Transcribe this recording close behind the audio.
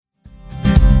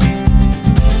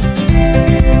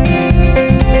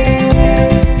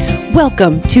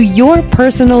Welcome to Your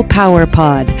Personal Power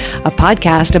Pod, a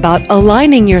podcast about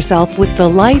aligning yourself with the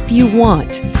life you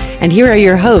want. And here are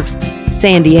your hosts,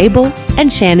 Sandy Abel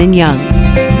and Shannon Young.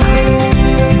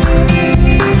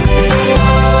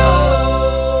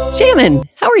 Shannon,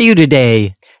 how are you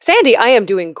today? Sandy, I am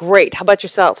doing great. How about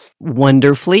yourself?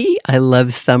 Wonderfully. I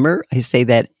love summer. I say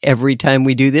that every time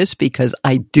we do this because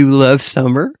I do love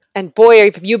summer. And boy,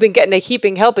 have you been getting a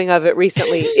heaping helping of it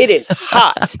recently. It is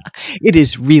hot. It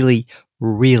is really,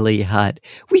 really hot.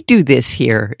 We do this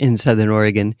here in Southern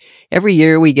Oregon. Every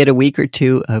year we get a week or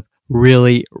two of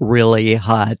really, really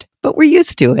hot, but we're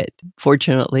used to it.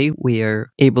 Fortunately, we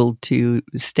are able to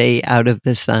stay out of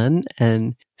the sun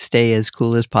and stay as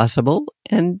cool as possible,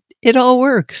 and it all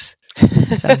works.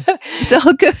 So it's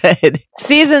all good.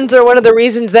 Seasons are one of the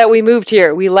reasons that we moved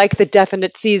here. We like the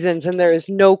definite seasons, and there is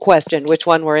no question which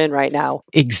one we're in right now.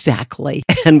 Exactly.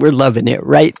 And we're loving it,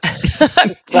 right?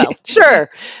 Well, sure.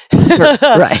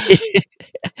 Right.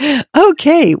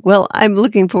 Okay. Well, I'm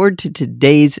looking forward to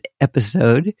today's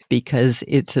episode because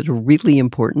it's a really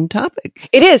important topic.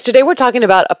 It is. Today we're talking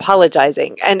about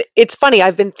apologizing. And it's funny,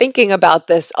 I've been thinking about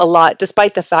this a lot,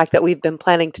 despite the fact that we've been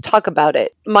planning to talk about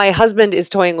it. My husband is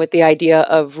toying with the idea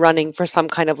of running for some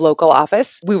kind of local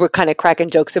office. We were kind of cracking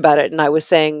jokes about it. And I was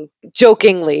saying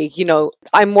jokingly,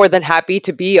 I'm more than happy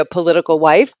to be a political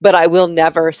wife, but I will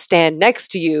never stand next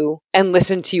to you and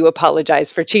listen to you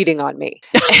apologize for cheating on me.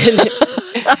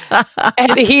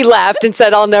 And he laughed and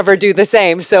said, I'll never do the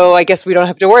same. So I guess we don't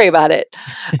have to worry about it.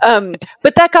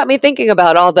 But that got me thinking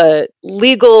about all the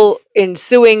legal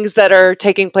ensuings that are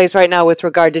taking place right now with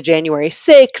regard to January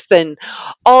 6th and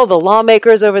all the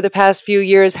lawmakers over the past few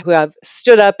years who have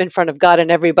stood up in front of God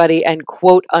and everybody and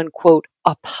quote unquote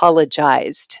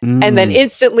apologized and then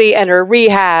instantly enter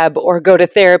rehab or go to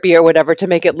therapy or whatever to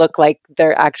make it look like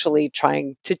they're actually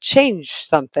trying to change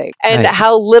something. And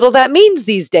how little that means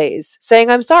these days.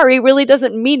 Saying I'm sorry really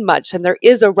doesn't mean much, and there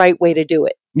is a right way to do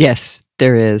it. Yes,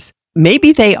 there is.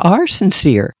 Maybe they are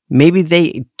sincere. Maybe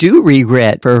they do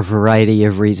regret for a variety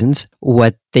of reasons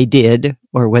what they did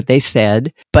or what they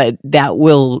said, but that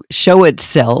will show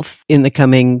itself in the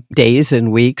coming days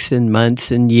and weeks and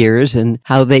months and years and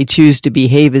how they choose to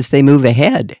behave as they move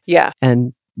ahead. Yeah.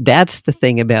 And that's the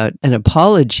thing about an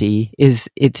apology is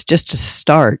it's just a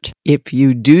start. If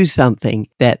you do something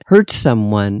that hurts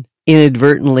someone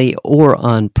inadvertently or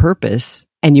on purpose,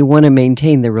 and you want to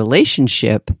maintain the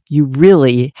relationship, you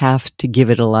really have to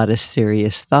give it a lot of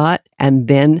serious thought and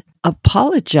then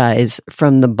apologize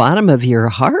from the bottom of your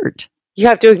heart. You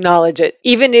have to acknowledge it.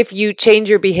 Even if you change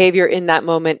your behavior in that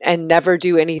moment and never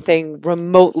do anything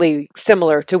remotely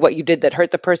similar to what you did that hurt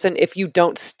the person, if you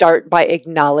don't start by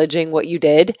acknowledging what you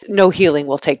did, no healing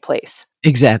will take place.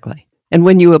 Exactly. And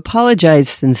when you apologize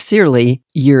sincerely,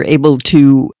 you're able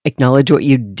to acknowledge what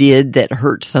you did that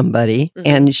hurt somebody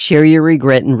and share your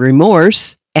regret and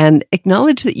remorse and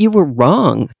acknowledge that you were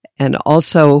wrong. And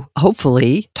also,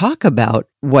 hopefully, talk about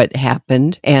what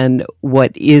happened and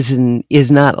what is and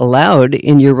is not allowed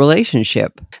in your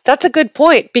relationship. That's a good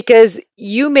point, because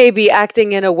you may be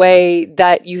acting in a way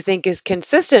that you think is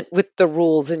consistent with the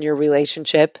rules in your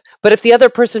relationship. But if the other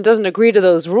person doesn't agree to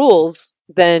those rules,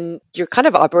 then you're kind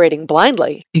of operating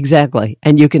blindly. Exactly.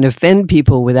 And you can offend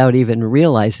people without even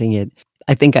realizing it.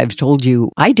 I think I've told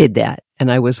you I did that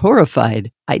and I was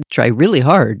horrified. I try really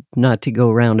hard not to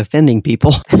go around offending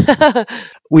people.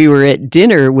 We were at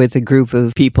dinner with a group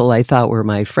of people I thought were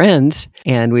my friends,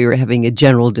 and we were having a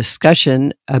general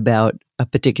discussion about a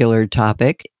particular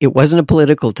topic. It wasn't a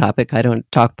political topic. I don't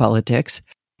talk politics.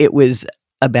 It was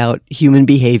about human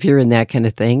behavior and that kind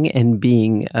of thing. And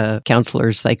being a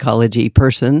counselor psychology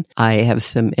person, I have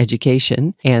some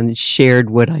education and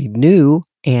shared what I knew.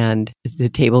 And the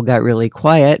table got really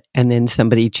quiet, and then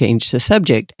somebody changed the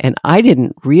subject. And I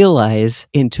didn't realize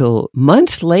until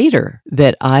months later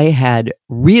that I had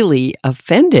really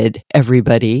offended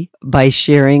everybody by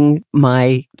sharing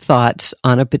my thoughts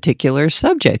on a particular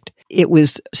subject. It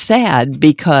was sad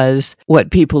because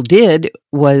what people did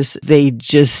was they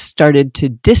just started to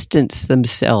distance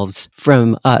themselves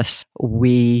from us.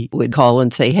 We would call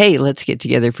and say, hey, let's get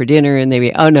together for dinner. And they'd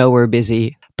be, oh, no, we're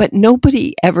busy. But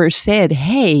nobody ever said,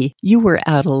 hey, you were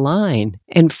out of line.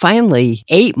 And finally,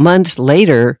 8 months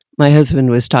later, my husband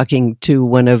was talking to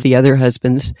one of the other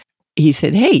husbands. He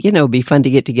said, hey, it'd be fun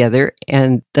to get together.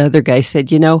 And the other guy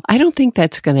said, I don't think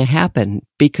that's going to happen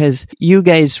because you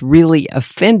guys really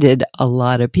offended a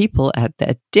lot of people at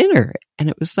that dinner. And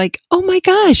it was like, oh my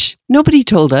gosh, nobody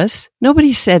told us.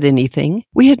 Nobody said anything.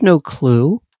 We had no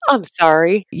clue. I'm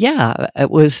sorry. Yeah,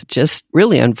 it was just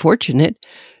really unfortunate.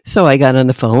 So I got on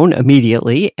the phone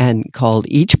immediately and called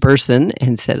each person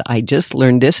and said, I just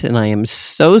learned this and I am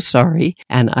so sorry.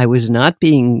 And I was not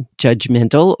being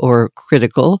judgmental or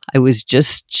critical. I was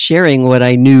just sharing what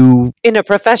I knew. In a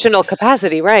professional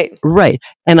capacity, right? Right.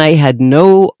 And I had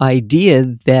no idea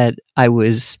that I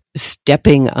was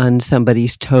stepping on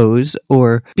somebody's toes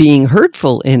or being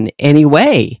hurtful in any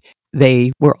way.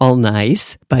 They were all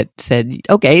nice, but said,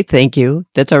 okay, thank you.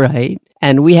 That's all right.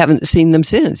 And we haven't seen them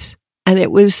since. And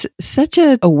it was such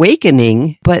an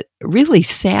awakening, but really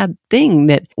sad thing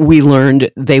that we learned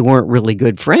they weren't really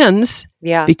good friends.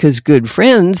 Yeah. Because good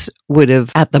friends would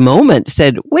have, at the moment,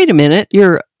 said, wait a minute,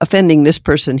 you're offending this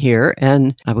person here.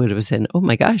 And I would have said, oh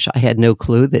my gosh, I had no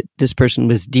clue that this person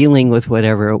was dealing with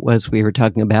whatever it was we were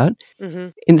talking about. Mm-hmm.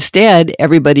 Instead,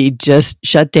 everybody just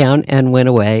shut down and went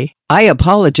away. I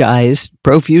apologized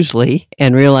profusely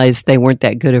and realized they weren't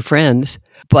that good of friends.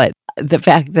 But the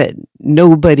fact that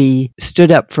nobody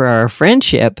stood up for our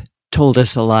friendship told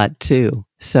us a lot too.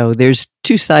 So there's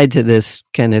two sides of this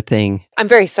kind of thing. I'm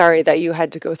very sorry that you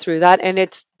had to go through that. And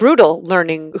it's brutal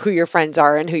learning who your friends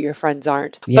are and who your friends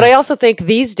aren't. Yeah. But I also think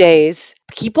these days,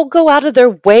 people go out of their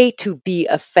way to be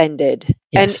offended.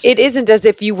 Yes. And it isn't as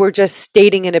if you were just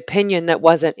stating an opinion that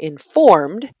wasn't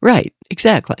informed. Right,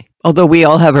 exactly. Although we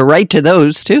all have a right to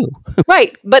those too.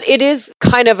 Right. But it is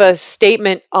kind of a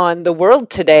statement on the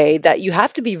world today that you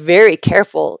have to be very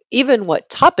careful, even what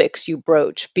topics you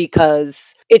broach,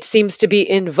 because it seems to be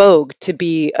in vogue to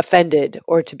be offended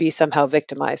or to be somehow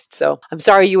victimized. So I'm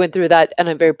sorry you went through that, and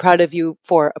I'm very proud of you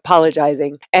for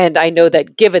apologizing. And I know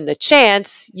that given the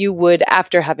chance, you would,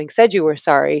 after having said you were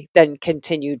sorry, then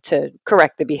continue to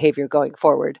correct the behavior going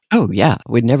forward. Oh, yeah.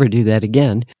 We'd never do that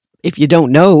again. If you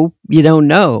don't know, you don't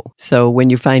know. So when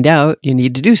you find out, you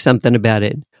need to do something about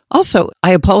it. Also,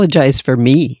 I apologize for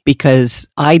me because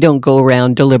I don't go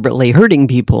around deliberately hurting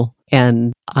people.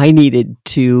 And I needed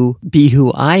to be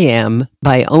who I am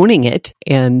by owning it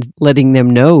and letting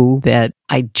them know that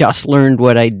I just learned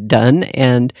what I'd done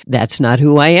and that's not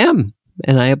who I am.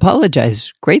 And I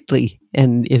apologize greatly.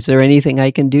 And is there anything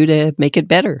I can do to make it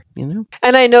better?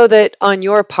 And I know that on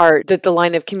your part, that the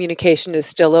line of communication is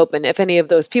still open. If any of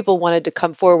those people wanted to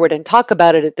come forward and talk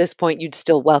about it at this point, you'd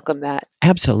still welcome that.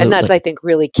 Absolutely. And that's, I think,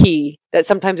 really key. That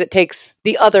sometimes it takes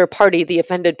the other party, the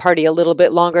offended party, a little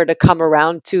bit longer to come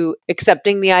around to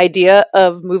accepting the idea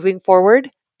of moving forward.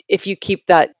 If you keep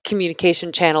that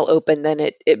communication channel open, then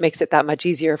it makes it that much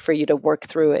easier for you to work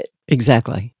through it.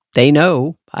 Exactly. They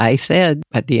know. I said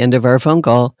at the end of our phone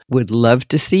call, would love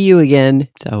to see you again.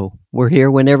 So we're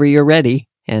here whenever you're ready.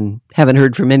 And haven't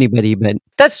heard from anybody, but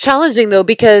that's challenging though,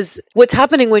 because what's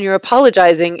happening when you're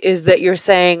apologizing is that you're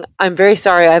saying, I'm very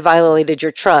sorry I violated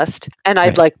your trust and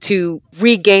I'd like to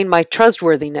regain my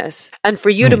trustworthiness. And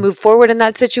for you to move forward in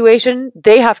that situation,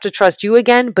 they have to trust you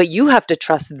again, but you have to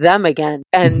trust them again.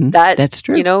 And that's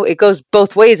true. It goes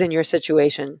both ways in your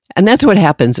situation. And that's what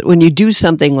happens when you do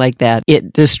something like that.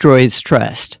 It destroys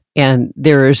trust. And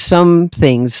there are some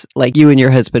things, like you and your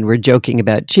husband were joking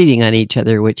about cheating on each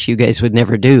other, which you guys would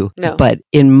never do. No. But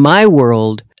in my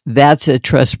world, that's a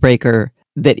trust breaker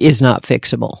that is not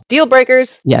fixable. Deal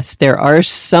breakers. Yes, there are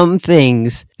some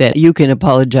things that you can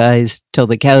apologize till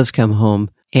the cows come home.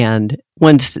 And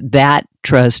once that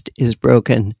trust is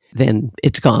broken, then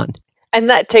it's gone. And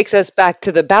that takes us back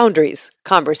to the boundaries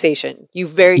conversation. You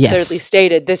very clearly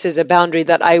stated this is a boundary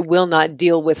that I will not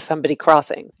deal with somebody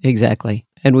crossing. Exactly.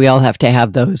 And we all have to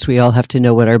have those. We all have to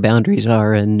know what our boundaries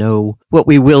are and know what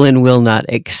we will and will not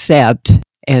accept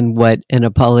and what an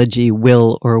apology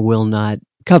will or will not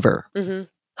cover. Mm-hmm.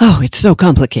 Oh, it's so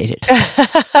complicated.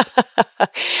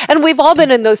 And we've all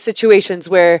been in those situations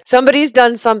where somebody's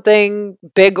done something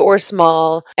big or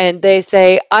small and they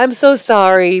say, I'm so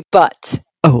sorry, but...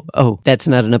 Oh, that's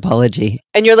not an apology.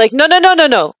 And you're like,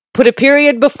 no. Put a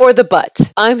period before the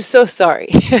but. I'm so sorry.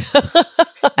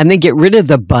 And then get rid of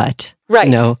the but. Right.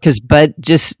 Because but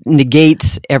just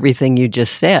negates everything you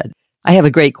just said. I have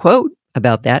a great quote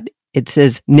about that. It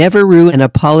says, never rue an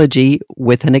apology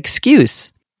with an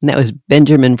excuse. And that was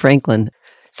Benjamin Franklin.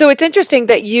 So it's interesting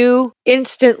that you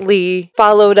instantly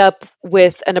followed up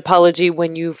with an apology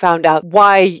when you found out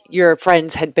why your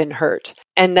friends had been hurt,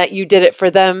 and that you did it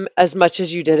for them as much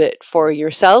as you did it for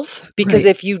yourself. Because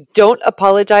if you don't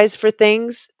apologize for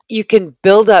things, you can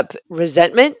build up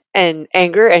resentment and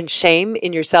anger and shame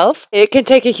in yourself. It can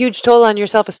take a huge toll on your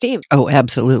self-esteem. Oh,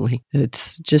 absolutely.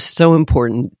 It's just so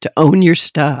important to own your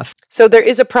stuff. So there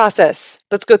is a process.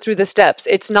 Let's go through the steps.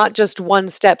 It's not just one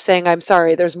step saying, I'm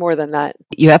sorry. There's more than that.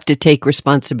 You have to take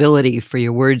responsibility for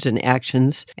your words and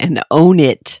actions and own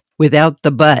it without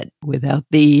the but, without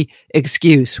the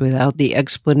excuse, without the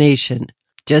explanation.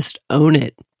 Just own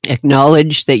it.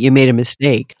 Acknowledge that you made a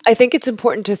mistake. I think it's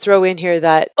important to throw in here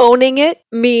that owning it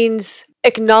means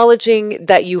acknowledging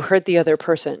that you hurt the other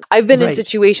person. I've been in Right.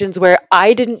 situations where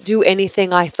I didn't do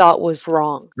anything I thought was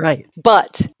wrong, Right.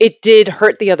 but it did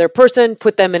hurt the other person,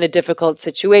 put them in a difficult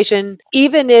situation.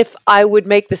 Even if I would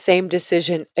make the same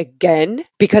decision again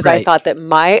because I Right. thought that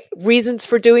my reasons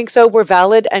for doing so were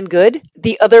valid and good,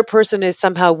 the other person is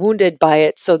somehow wounded by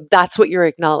it. So that's what you're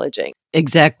acknowledging.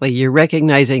 Exactly. You're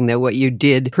recognizing that what you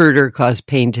did hurt or caused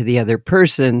pain to the other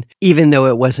person, even though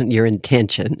it wasn't your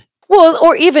intention. Well,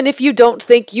 or even if you don't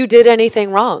think you did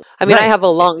anything wrong. I mean, I Right. have a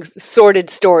long, sordid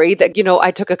story that,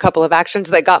 I took a couple of actions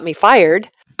that got me fired,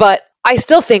 but I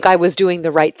still think I was doing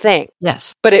the right thing.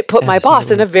 Yes. But it put my boss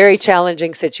in Absolutely. a very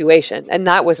challenging situation, and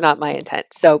that was not my intent.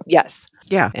 So, yes.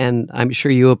 Yeah. And I'm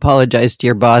sure you apologized to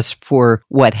your boss for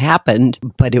what happened,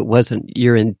 but it wasn't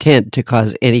your intent to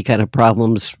cause any kind of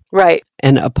problems. Right.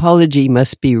 An apology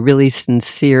must be really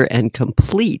sincere and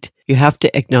complete. You have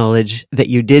to acknowledge that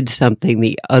you did something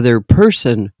the other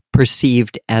person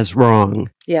perceived as wrong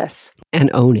Yes. and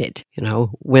own it.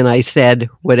 When I said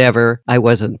whatever I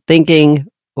wasn't thinking,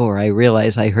 or I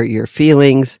realize I hurt your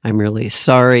feelings, I'm really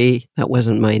sorry. That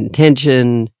wasn't my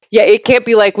intention. Yeah, it can't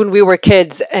be like when we were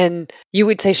kids and you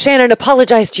would say, Shannon,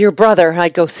 apologize to your brother. And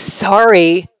I'd go,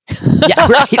 sorry. Yeah,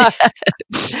 right.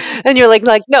 And you're like,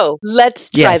 no, let's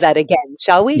try Yes. that again,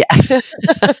 shall we? Yeah.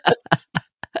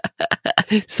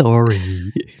 Sorry.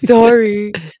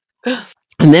 Sorry.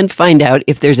 And then find out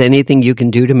if there's anything you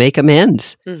can do to make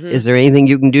amends. Mhm. Is there anything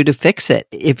you can do to fix it?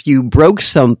 If you broke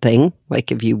something,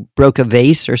 like if you broke a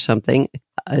vase or something,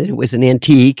 it was an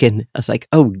antique, and I was like,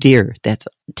 oh dear, that's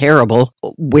terrible.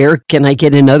 Where can I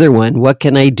get another one? What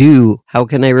can I do? How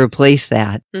can I replace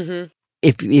that? Mhm.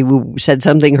 If you said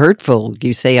something hurtful,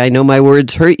 you say, I know my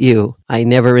words hurt you. I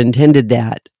never intended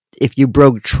that. If you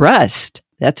broke trust,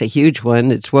 that's a huge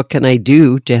one. It's what can I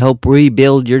do to help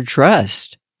rebuild your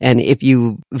trust? And if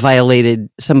you violated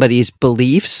somebody's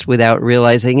beliefs without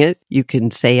realizing it, you can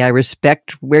say, I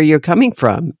respect where you're coming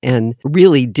from and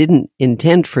really didn't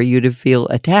intend for you to feel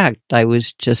attacked. I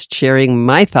was just sharing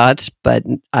my thoughts, but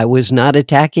I was not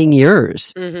attacking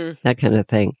yours. Mhm. That kind of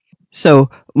thing.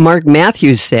 So Mark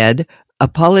Matthews said,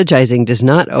 apologizing does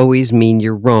not always mean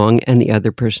you're wrong and the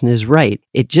other person is right.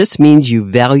 It just means you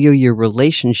value your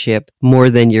relationship more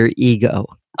than your ego.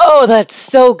 Oh, that's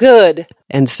so good.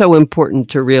 And so important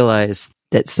to realize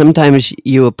that sometimes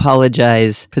you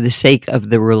apologize for the sake of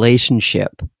the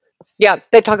relationship. Yeah,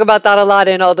 they talk about that a lot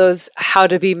in all those How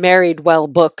to Be Married Well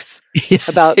books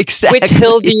about Exactly. which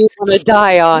hill do you want to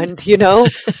die on,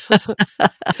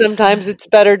 Sometimes it's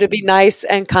better to be nice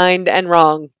and kind and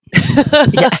wrong.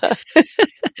 Yeah.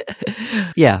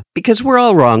 Yeah, because we're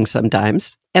all wrong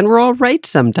sometimes and we're all right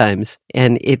sometimes.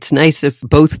 And it's nice if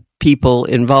both people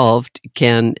involved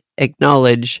can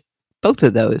acknowledge both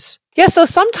of those. Yeah, so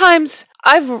sometimes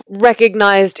I've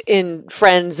recognized in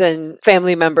friends and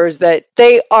family members that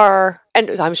they are,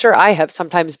 and I'm sure I have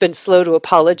sometimes been slow to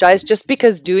apologize just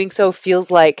because doing so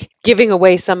feels like giving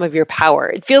away some of your power.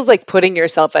 It feels like putting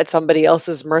yourself at somebody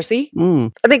else's mercy.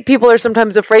 I think people are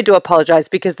sometimes afraid to apologize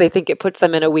because they think it puts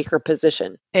them in a weaker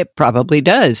position. It probably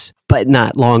does, but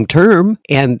not long term.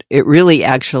 And it really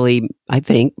actually, I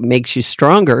think, makes you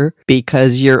stronger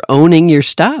because you're owning your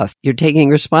stuff. You're taking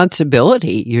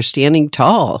responsibility. You're standing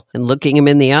tall and looking him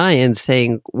in the eye and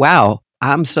saying, wow,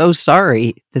 I'm so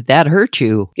sorry that hurt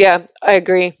you. Yeah, I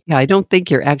agree. Yeah, I don't think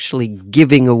you're actually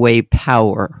giving away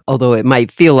power, although it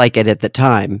might feel like it at the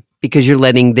time because you're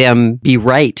letting them be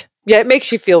right. Yeah, it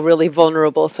makes you feel really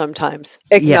vulnerable sometimes,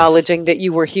 acknowledging that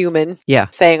you were human. Yeah.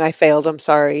 Saying, I failed, I'm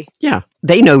sorry. Yeah.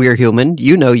 They know you're human.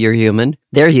 You know you're human.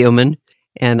 They're human.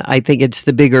 And I think it's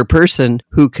the bigger person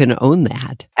who can own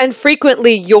that. And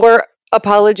frequently, your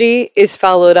apology is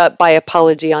followed up by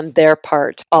apology on their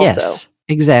part also. Yes,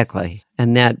 exactly.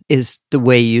 And that is the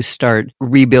way you start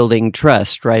rebuilding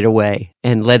trust right away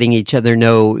and letting each other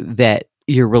know that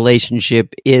your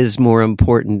relationship is more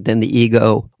important than the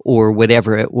ego or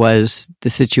whatever it was the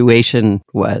situation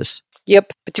was.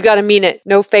 Yep, but you got to mean it.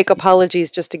 No fake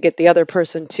apologies just to get the other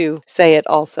person to say it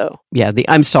also. Yeah,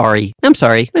 I'm sorry. I'm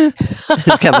sorry.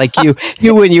 It's kind of like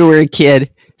you when you were a kid.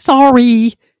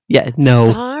 Sorry. Yeah,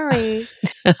 no. Sorry.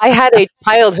 I had a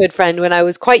childhood friend when I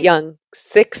was quite young,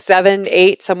 6, 7,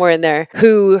 8, somewhere in there,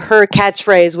 who her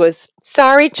catchphrase was,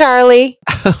 sorry, Charlie.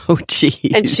 Oh,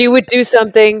 geez. And she would do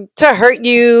something to hurt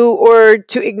you or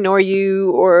to ignore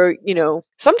you or,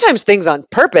 sometimes things on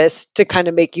purpose to kind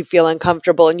of make you feel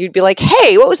uncomfortable. And you'd be like,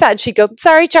 hey, what was that? And she'd go,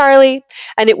 sorry, Charlie.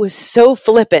 And it was so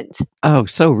flippant. Oh,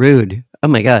 so rude. Oh,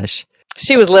 my gosh.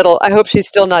 She was little. I hope she's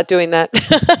still not doing that.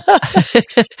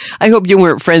 I hope you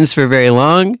weren't friends for very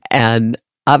long, and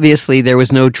obviously there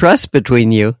was no trust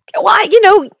between you. Well,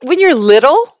 when you're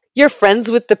little, you're friends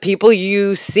with the people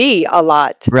you see a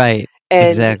lot. Right. And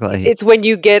exactly. it's when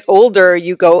you get older,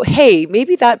 you go, hey,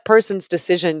 maybe that person's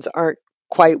decisions aren't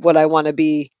quite what I want to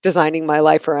be designing my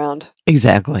life around.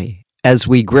 Exactly. As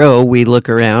we grow, we look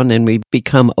around and we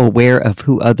become aware of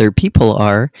who other people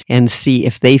are and see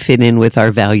if they fit in with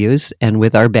our values and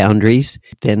with our boundaries.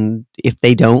 Then if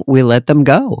they don't, we let them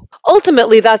go.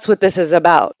 Ultimately, that's what this is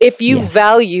about. If you Yes.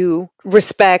 value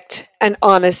respect and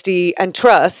honesty and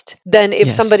trust, then if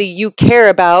Yes. somebody you care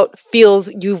about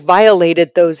feels you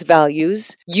violated those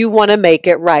values, you want to make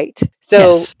it right.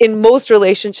 So Yes. in most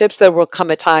relationships, there will come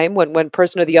a time when one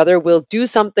person or the other will do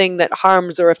something that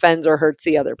harms or offends or hurts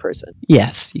the other person.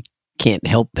 Yes. You can't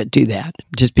help but do that.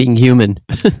 Just being human.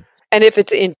 And if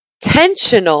it's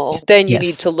intentional, then you Yes.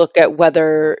 need to look at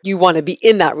whether you want to be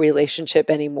in that relationship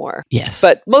anymore. Yes.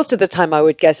 But most of the time, I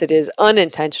would guess it is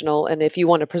unintentional. And if you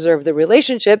want to preserve the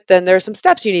relationship, then there are some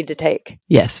steps you need to take.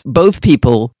 Yes. Both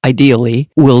people, ideally,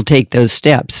 will take those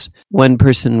steps. One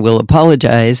person will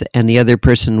apologize and the other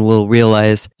person will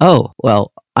realize, oh,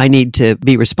 well, I need to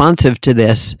be responsive to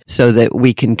this so that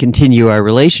we can continue our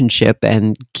relationship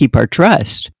and keep our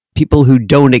trust. People who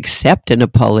don't accept an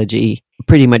apology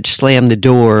pretty much slam the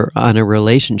door on a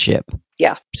relationship.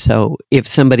 Yeah. So if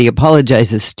somebody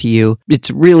apologizes to you,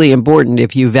 it's really important,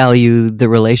 if you value the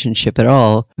relationship at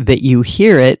all, that you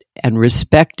hear it and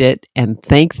respect it and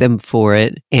thank them for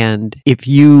it. And if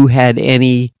you had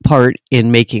any part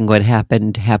in making what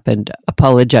happened,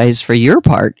 apologize for your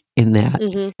part in that.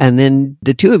 Mm-hmm. And then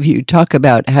the two of you talk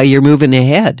about how you're moving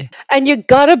ahead. And you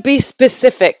gotta be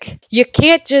specific. You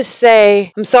can't just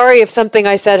say, I'm sorry if something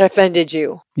I said offended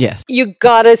you. Yes. You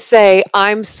gotta say,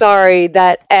 I'm sorry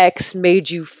that X made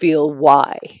you feel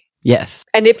Y. Yes.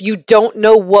 And if you don't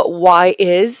know what Y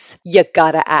is, you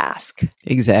gotta ask.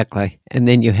 Exactly. And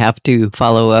then you have to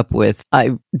follow up with,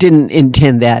 I didn't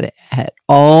intend that at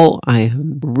all. I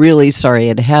am really sorry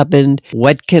it happened.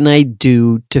 What can I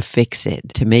do to fix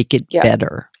it, to make it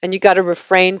better? And you gotta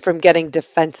refrain from getting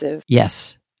defensive.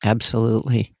 Yes,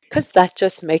 absolutely. Because that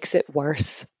just makes it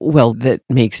worse. Well, that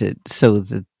makes it so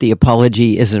that the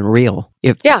apology isn't real.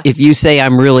 If you say,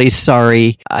 I'm really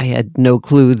sorry, I had no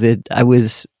clue that I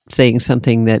was saying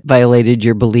something that violated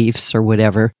your beliefs or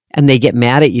whatever, and they get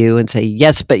mad at you and say,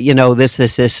 yes, but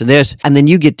this, and then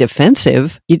you get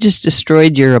defensive, you just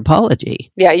destroyed your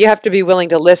apology. Yeah, you have to be willing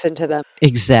to listen to them.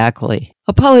 Exactly.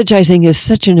 Apologizing is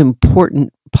such an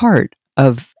important part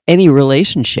of any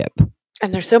relationship.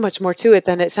 And there's so much more to it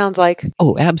than it sounds like.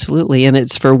 Oh, absolutely. And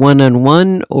it's for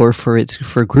one-on-one, or it's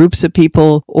for groups of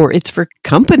people, or it's for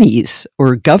companies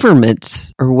or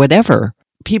governments or whatever.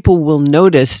 People will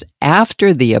notice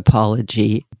after the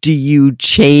apology, do you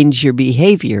change your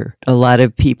behavior? A lot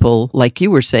of people, like you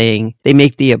were saying, they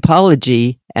make the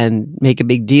apology and make a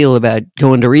big deal about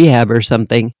going to rehab or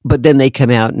something, but then they come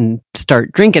out and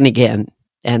start drinking again.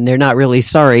 And they're not really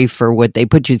sorry for what they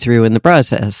put you through in the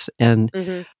process. And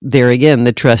there again,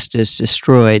 the trust is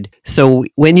destroyed. So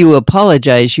when you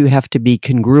apologize, you have to be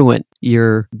congruent.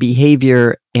 Your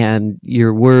behavior and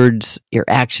your words, your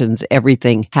actions,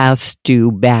 everything has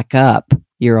to back up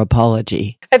your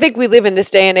apology. I think we live in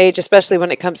this day and age, especially when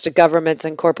it comes to governments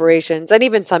and corporations, and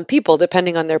even some people,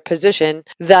 depending on their position,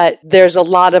 that there's a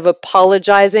lot of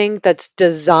apologizing that's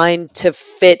designed to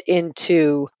fit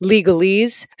into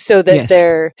legalese, so that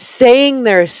they're saying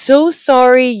they're so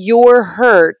sorry you're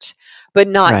hurt, but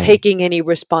not taking any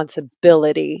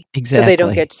responsibility. Exactly. So they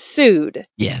don't get sued.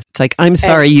 Yeah. It's like, I'm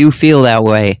sorry you feel that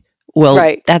way.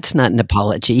 Well, that's not an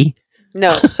apology.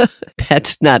 No.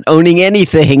 That's not owning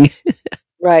anything.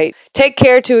 Right. Take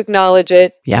care to acknowledge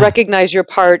it, Yeah. recognize your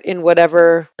part in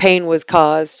whatever pain was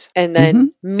caused, and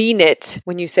then mean it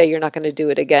when you say you're not going to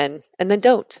do it again, and then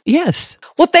don't. Yes.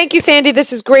 Well, thank you, Sandy.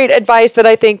 This is great advice that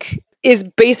I think is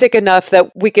basic enough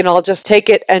that we can all just take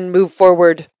it and move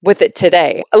forward with it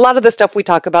today. A lot of the stuff we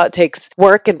talk about takes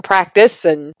work and practice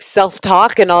and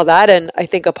self-talk and all that. And I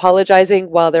think apologizing,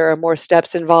 while there are more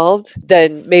steps involved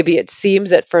than maybe it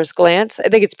seems at first glance, I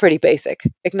think it's pretty basic.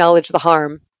 Acknowledge the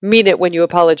harm. Mean it when you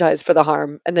apologize for the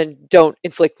harm, and then don't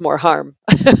inflict more harm.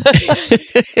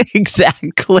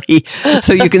 Exactly.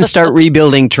 So you can start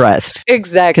rebuilding trust.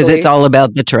 Exactly. Because it's all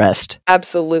about the trust.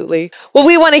 Absolutely. Well,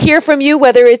 we want to hear from you,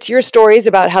 whether it's your stories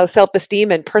about how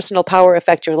self-esteem and personal power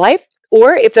affect your life,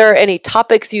 Or if there are any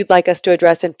topics you'd like us to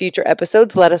address in future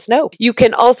episodes, let us know. You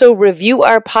can also review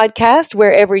our podcast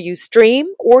wherever you stream,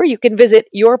 or you can visit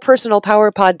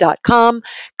yourpersonalpowerpod.com,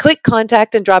 click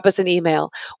contact, and drop us an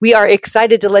email. We are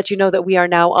excited to let you know that we are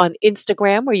now on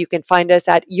Instagram, where you can find us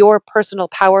at Your Personal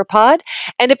Power Pod.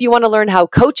 And if you want to learn how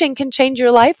coaching can change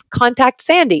your life, contact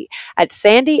Sandy at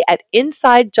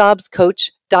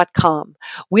sandy@insidejobscoach.com.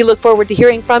 We look forward to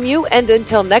hearing from you, and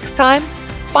until next time,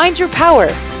 find your power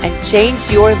and change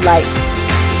your life.